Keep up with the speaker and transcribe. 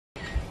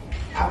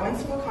I went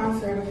to a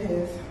concert of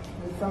his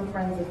with some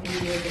friends a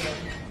few years ago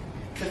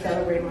to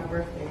celebrate my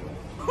birthday.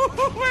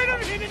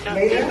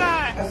 Later,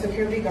 a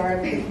security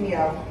guard picked me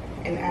up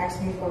and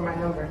asked me for my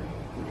number.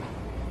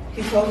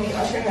 He told me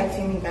Usher had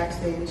seen me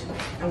backstage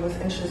and was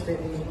interested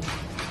in me.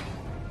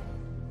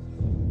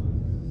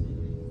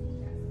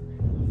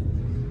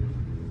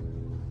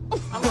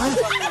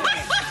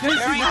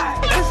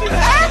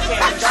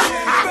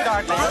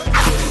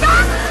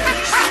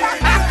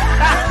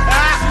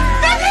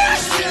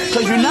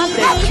 Cause you're not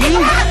that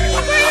cute.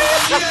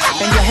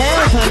 And your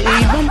hair's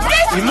uneven.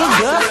 You look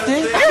dusty.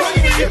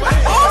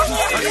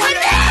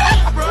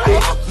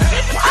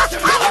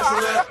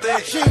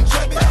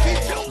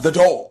 The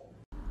door.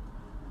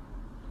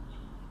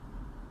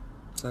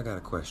 So I got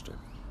a question.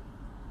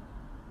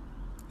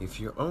 If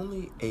you're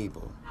only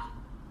able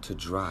to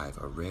drive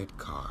a red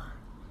car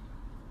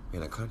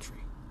in a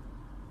country,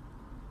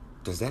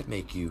 does that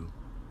make you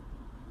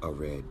a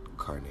red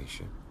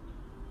carnation?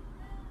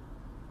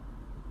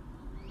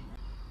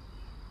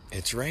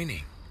 It's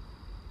raining,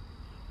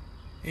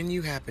 and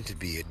you happen to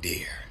be a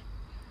deer.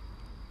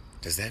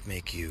 Does that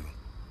make you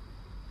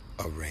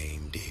a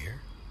reindeer?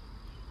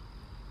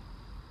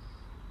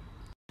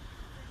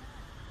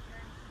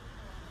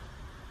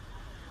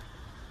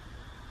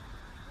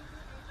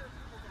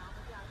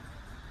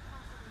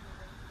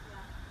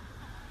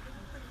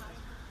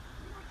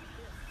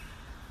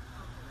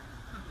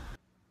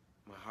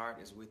 My heart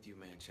is with you,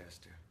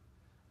 Manchester.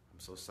 I'm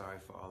so sorry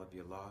for all of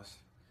your loss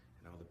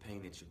and all the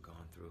pain that you've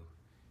gone through.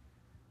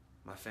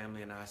 My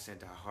family and I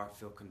sent our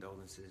heartfelt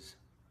condolences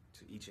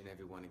to each and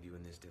every one of you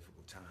in this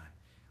difficult time.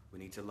 We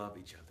need to love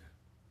each other.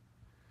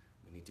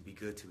 We need to be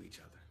good to each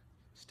other.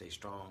 Stay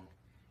strong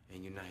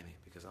and united,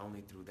 because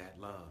only through that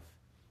love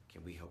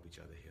can we help each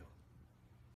other heal.